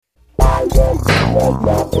Hey,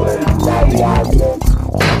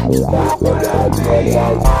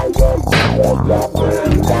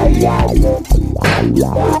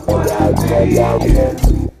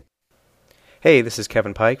 this is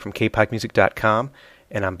Kevin Pike from kpikemusic.com,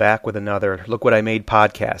 and I'm back with another Look What I Made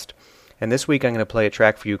podcast. And this week I'm going to play a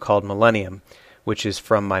track for you called Millennium, which is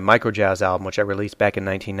from my Microjazz album, which I released back in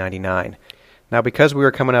 1999. Now, because we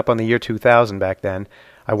were coming up on the year 2000 back then,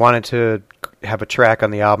 I wanted to have a track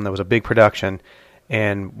on the album that was a big production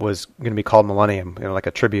and was going to be called Millennium, like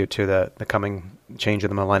a tribute to the coming change of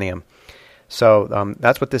the millennium. So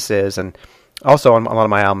that's what this is, and also on a lot of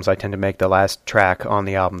my albums I tend to make the last track on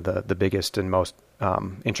the album the biggest and most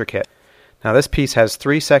intricate. Now this piece has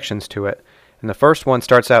 3 sections to it, and the first one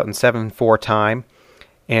starts out in 7/4 time,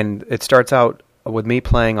 and it starts out with me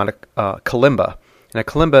playing on a kalimba. And a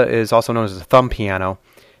kalimba is also known as a thumb piano.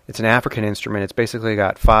 It's an African instrument. It's basically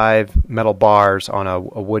got 5 metal bars on a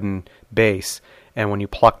wooden base, and when you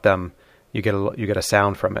pluck them, you get a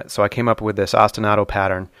sound from it. So I came up with this ostinato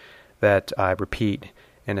pattern that I repeat,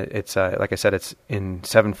 and it's like I said, it's in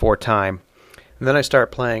 7/4 time. And then I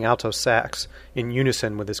start playing alto sax in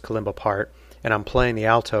unison with this kalimba part, and I'm playing the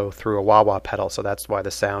alto through a wah-wah pedal, so that's why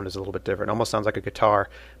the sound is a little bit different. It almost sounds like a guitar,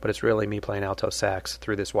 but it's really me playing alto sax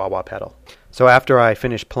through this wah-wah pedal. So after I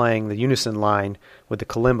finish playing the unison line with the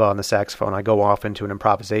kalimba on the saxophone, I go off into an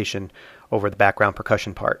improvisation over the background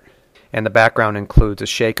percussion part. And the background includes a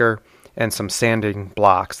shaker and some sanding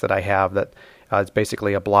blocks that I have that it's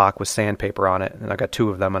basically a block with sandpaper on it, and I got 2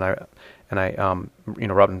 of them, and I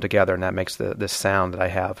rub them together, and that makes this sound that I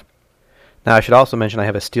have. Now, I should also mention I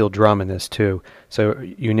have a steel drum in this too. So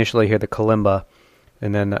you initially hear the kalimba,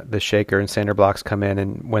 and then the shaker and sander blocks come in,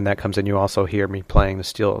 and when that comes in, you also hear me playing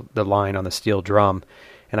the line on the steel drum.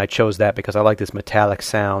 And I chose that because I like this metallic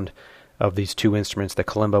sound of these 2 instruments: the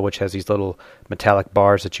kalimba, which has these little metallic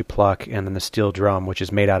bars that you pluck, and then the steel drum, which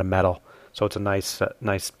is made out of metal. So it's a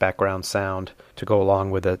nice background sound to go along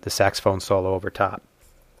with the saxophone solo over top.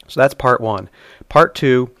 So that's part 1. Part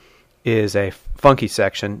 2 is a funky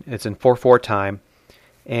section. It's in 4/4 time,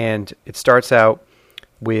 and it starts out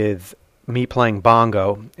with me playing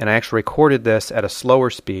bongo, and I actually recorded this at a slower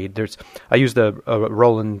speed. I used a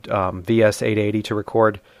Roland VS-880 to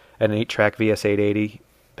record an 8-track VS-880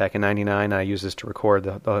 back in 99. I used this to record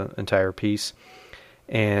the entire piece.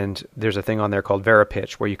 And there's a thing on there called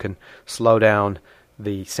Varipitch, where you can slow down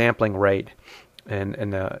the sampling rate, and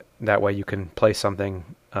that way you can play something,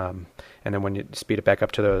 and then when you speed it back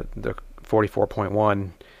up to the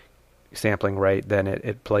 44.1 sampling rate, then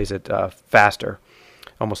it plays it faster,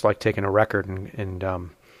 almost like taking a record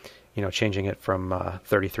and changing it from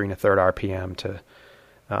 33 1/3 RPM to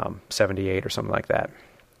 78 or something like that.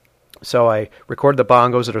 So I record the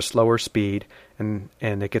bongos at a slower speed, and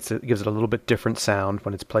it gives it a little bit different sound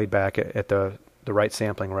when it's played back at the right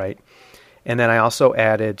sampling rate. And then I also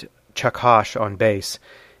added Chuck Hosh on bass.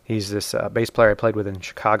 He's this bass player I played with in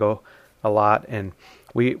Chicago a lot, and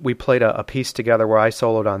we played a piece together where I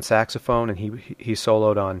soloed on saxophone and he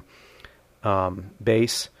soloed on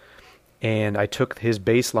bass. And I took his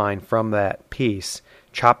bass line from that piece,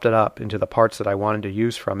 chopped it up into the parts that I wanted to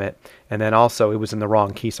use from it, and then also it was in the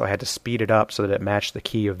wrong key, so I had to speed it up so that it matched the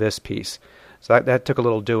key of this piece. So that took a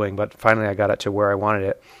little doing, but finally I got it to where I wanted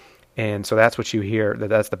it. And so that's what you hear.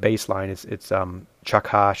 That's the bass line. It's Chuck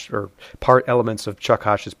Hosh, or part elements of Chuck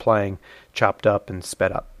Hosh's playing, chopped up and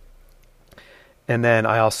sped up. And then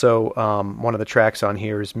I also, one of the tracks on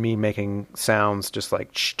here is me making sounds just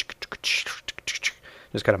like just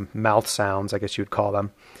kind of mouth sounds, I guess you would call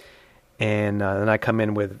them. And then I come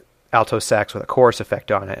in with alto sax with a chorus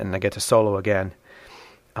effect on it, and I get to solo again.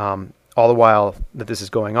 All the while that this is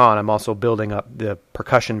going on, I'm also building up the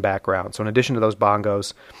percussion background. So in addition to those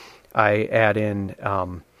bongos, I add in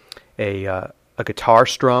a guitar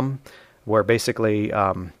strum, where basically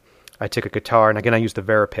I take a guitar, and again I use the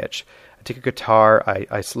Varipitch. I take a guitar,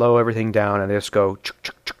 I slow everything down, and I just go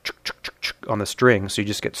on the string, so you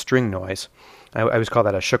just get string noise. I always call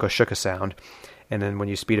that a shuka sound. And then when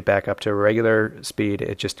you speed it back up to a regular speed,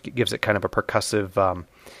 it just gives it kind of a percussive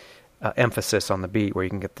emphasis on the beat, where you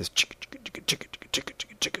can get this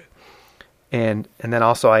and then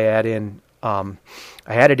also I added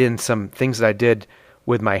in some things that I did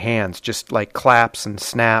with my hands, just like claps and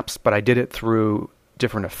snaps, but I did it through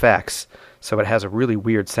different effects, so it has a really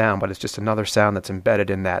weird sound, but it's just another sound that's embedded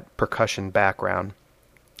in that percussion background.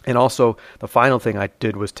 And also the final thing I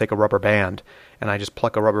did was take a rubber band, and I just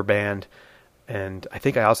pluck a rubber band. And I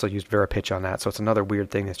think I also used Varipitch on that, so it's another weird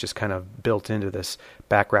thing that's just kind of built into this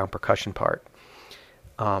background percussion part.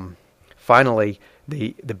 Finally,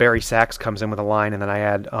 the Barry sax comes in with a line, and then I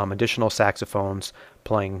add additional saxophones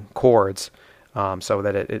playing chords so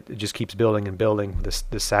that it just keeps building and building this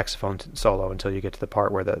saxophone solo until you get to the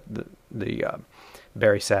part where the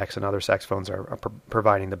bari sax and other saxophones are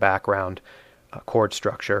providing the background chord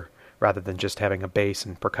structure rather than just having a bass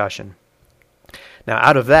and percussion. Now,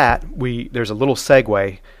 out of that, there's a little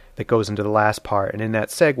segue that goes into the last part, and in that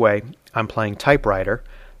segue, I'm playing typewriter.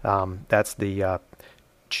 That's the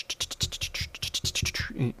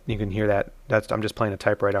you can hear that. I'm just playing a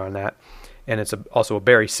typewriter on that, and it's also a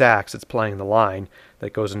bari sax. It's playing the line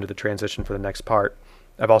that goes into the transition for the next part.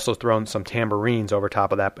 I've also thrown some tambourines over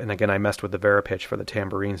top of that, and again, I messed with the varipitch for the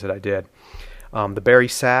tambourines that I did. The bari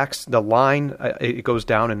sax, the line, it goes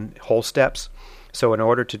down in whole steps. So in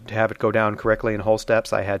order to have it go down correctly in whole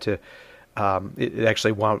steps, I had to, it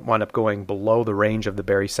actually wound up going below the range of the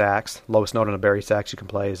bari sax. Lowest note on a bari sax you can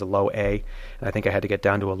play is a low A, and I think I had to get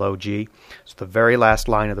down to a low G. So the very last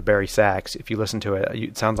line of the bari sax, if you listen to it,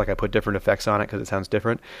 it sounds like I put different effects on it because it sounds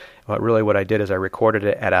different. But really what I did is I recorded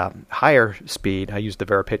it at a higher speed. I used the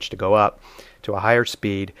varipitch to go up to a higher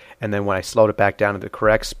speed, and then when I slowed it back down to the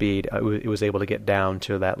correct speed, it was able to get down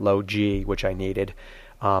to that low G, which I needed.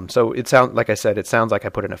 So it sounds like I said, it sounds like I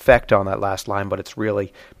put an effect on that last line, but it's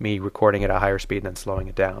really me recording it at a higher speed and then slowing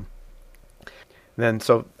it down. Then,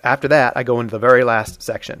 so after that, I go into the very last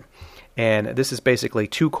section, and this is basically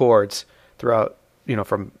two chords throughout,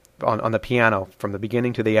 from on the piano from the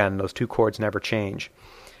beginning to the end. Those two chords never change,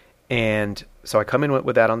 and so I come in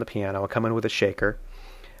with that on the piano. I come in with a shaker.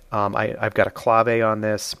 I've got a clave on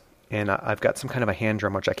this, and I've got some kind of a hand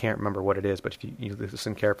drum, which I can't remember what it is, but if you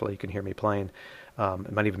listen carefully, you can hear me playing.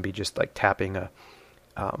 It might even be just like tapping a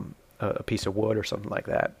piece of wood or something like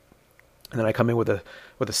that. And then I come in with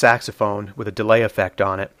a saxophone with a delay effect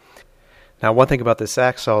on it. Now, one thing about this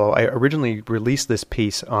sax solo, I originally released this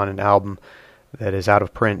piece on an album that is out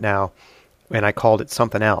of print now, and I called it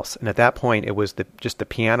something else. And at that point, it was just the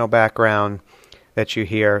piano background that you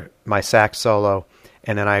hear, my sax solo,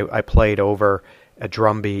 and then I played over a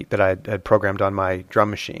drum beat that I had programmed on my drum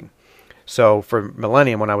machine. So for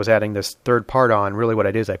Millennium, when I was adding this third part on, really what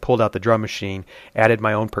I did is I pulled out the drum machine, added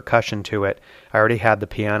my own percussion to it. I already had the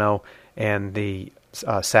piano and the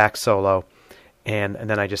sax solo, and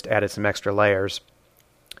then I just added some extra layers.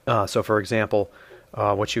 So for example,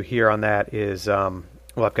 what you hear on that is, I've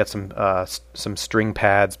got some string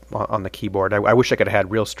pads on the keyboard. I wish I could have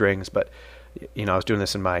had real strings, but I was doing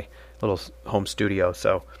this in my little home studio,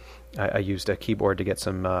 so I used a keyboard to get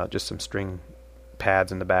just some string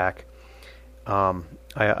pads in the back.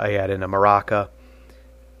 I add in a maraca,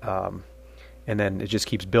 and then it just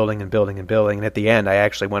keeps building and building and building. And at the end, I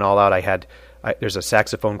actually went all out. There's a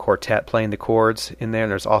saxophone quartet playing the chords in there,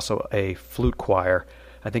 and there's also a flute choir.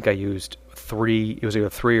 I think I used it was either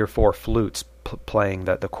 3 or 4 flutes playing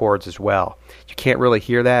the chords as well. You can't really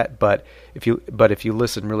hear that, but if you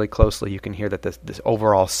listen really closely, you can hear that this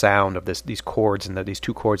overall sound of these chords and these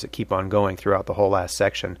two chords that keep on going throughout the whole last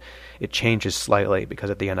section, it changes slightly because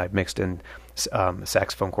at the end I've mixed in a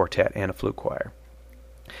saxophone quartet and a flute choir.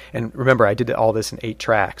 And remember, I did all this in 8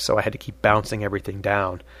 tracks, so I had to keep bouncing everything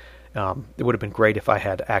down. It would have been great if I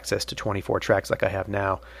had access to 24 tracks like I have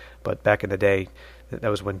now, but back in the day, that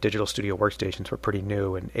was when digital studio workstations were pretty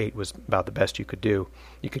new, and 8 was about the best you could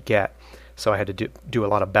get. So I had to do a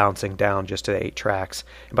lot of bouncing down just to 8 tracks.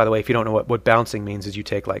 And by the way, if you don't know what bouncing means, is you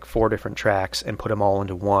take like 4 different tracks and put them all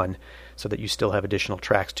into one, so that you still have additional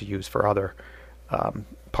tracks to use for other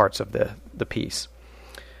parts of the piece.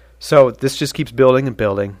 So this just keeps building and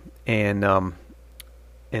building, and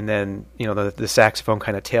then the saxophone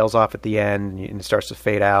kind of tails off at the end and it starts to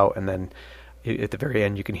fade out, and then at the very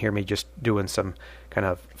end you can hear me just doing some kind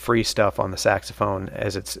of free stuff on the saxophone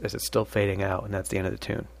as it's still fading out, and that's the end of the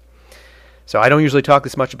tune. So I don't usually talk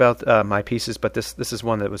this much about my pieces, but this is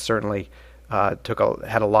one that was certainly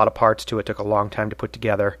had a lot of parts to it, took a long time to put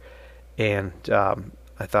together, and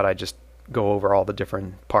I thought I'd just go over all the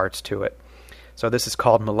different parts to it. So this is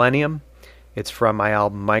called Millennium. It's from my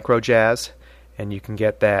album Microjazz, and you can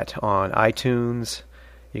get that on iTunes.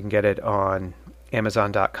 You can get it on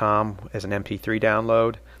Amazon.com as an MP3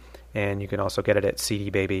 download, and you can also get it at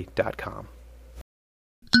cdbaby.com.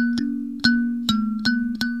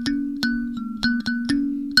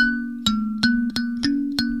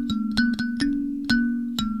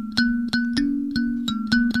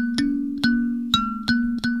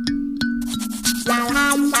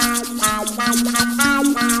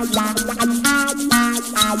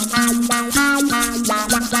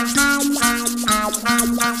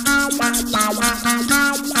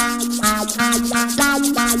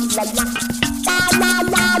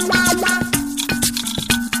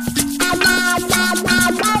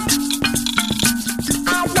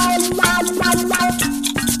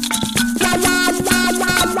 La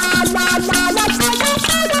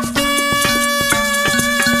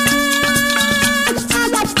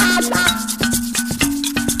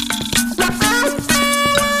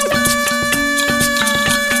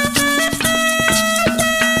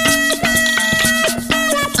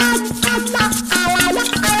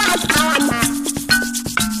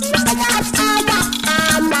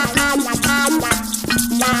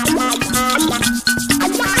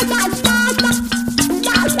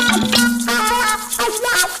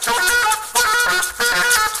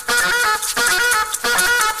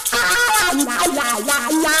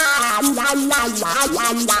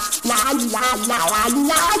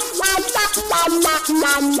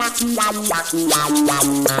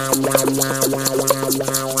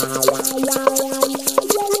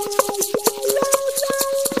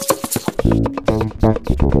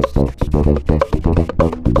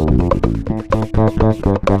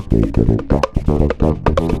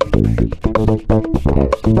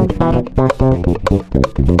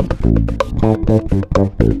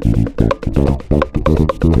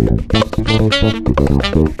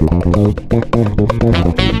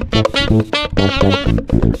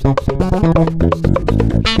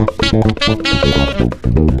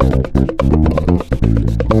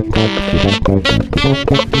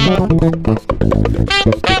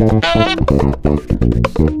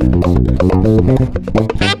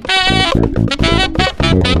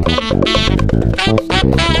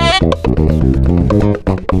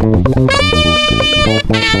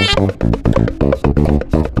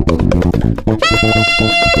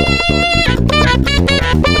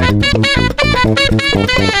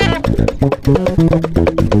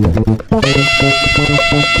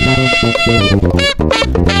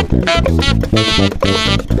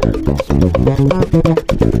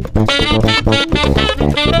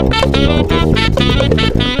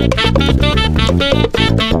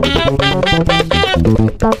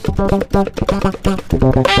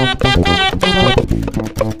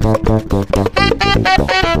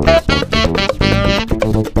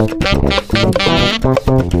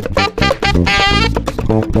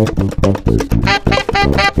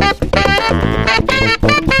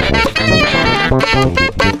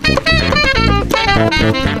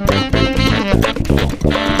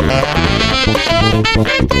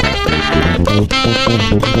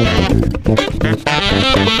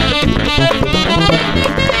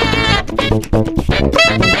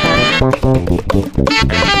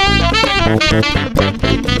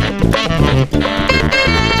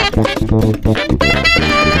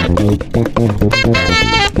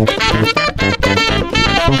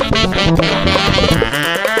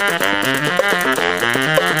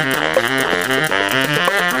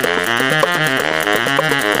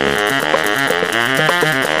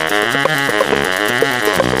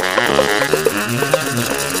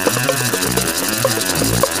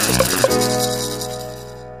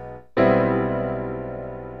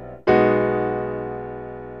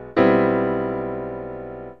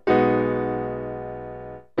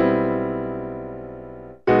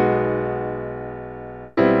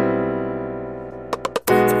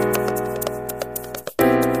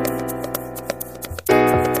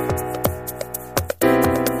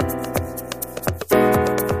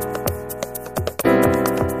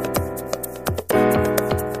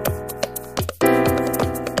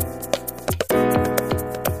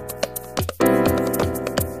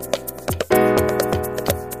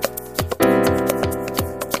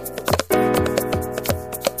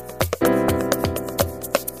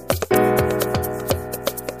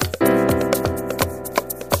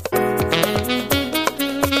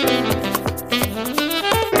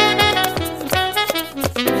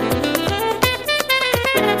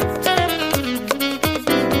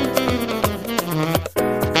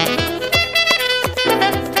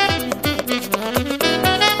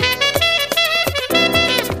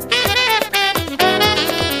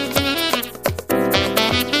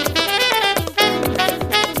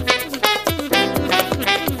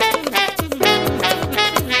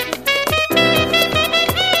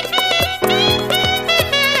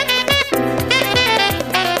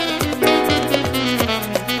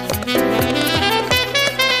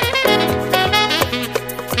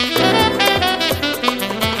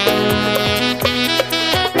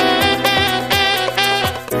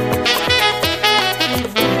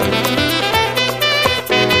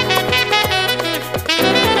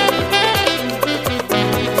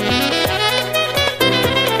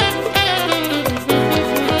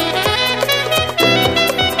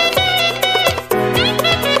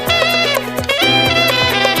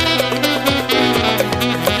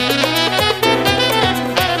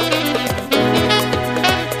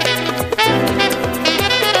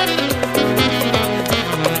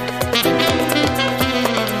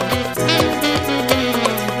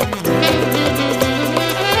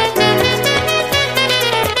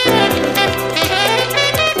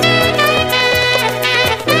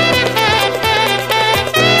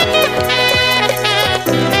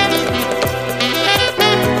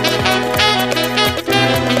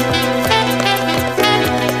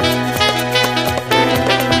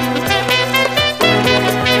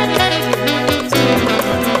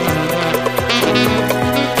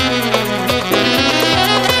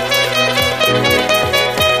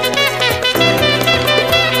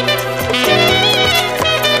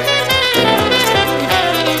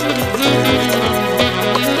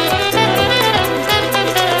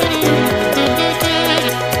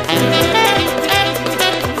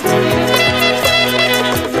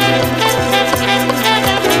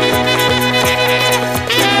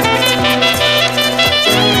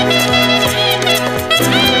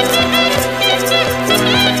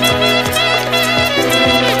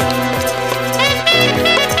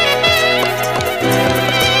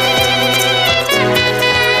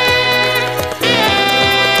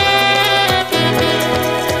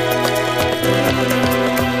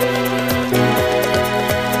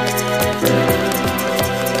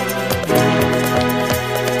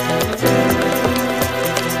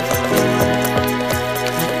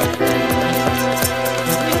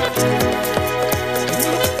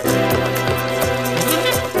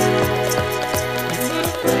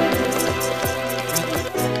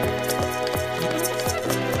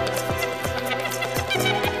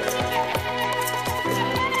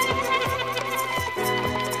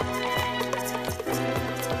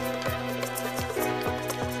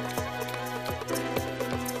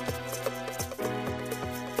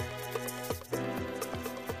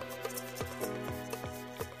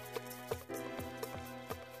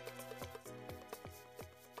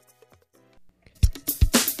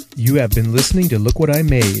You have been listening to Look What I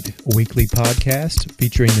Made, a weekly podcast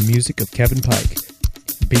featuring the music of Kevin Pike.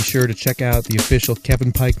 Be sure to check out the official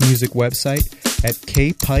Kevin Pike Music website at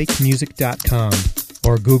kpikemusic.com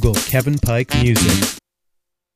or Google Kevin Pike Music.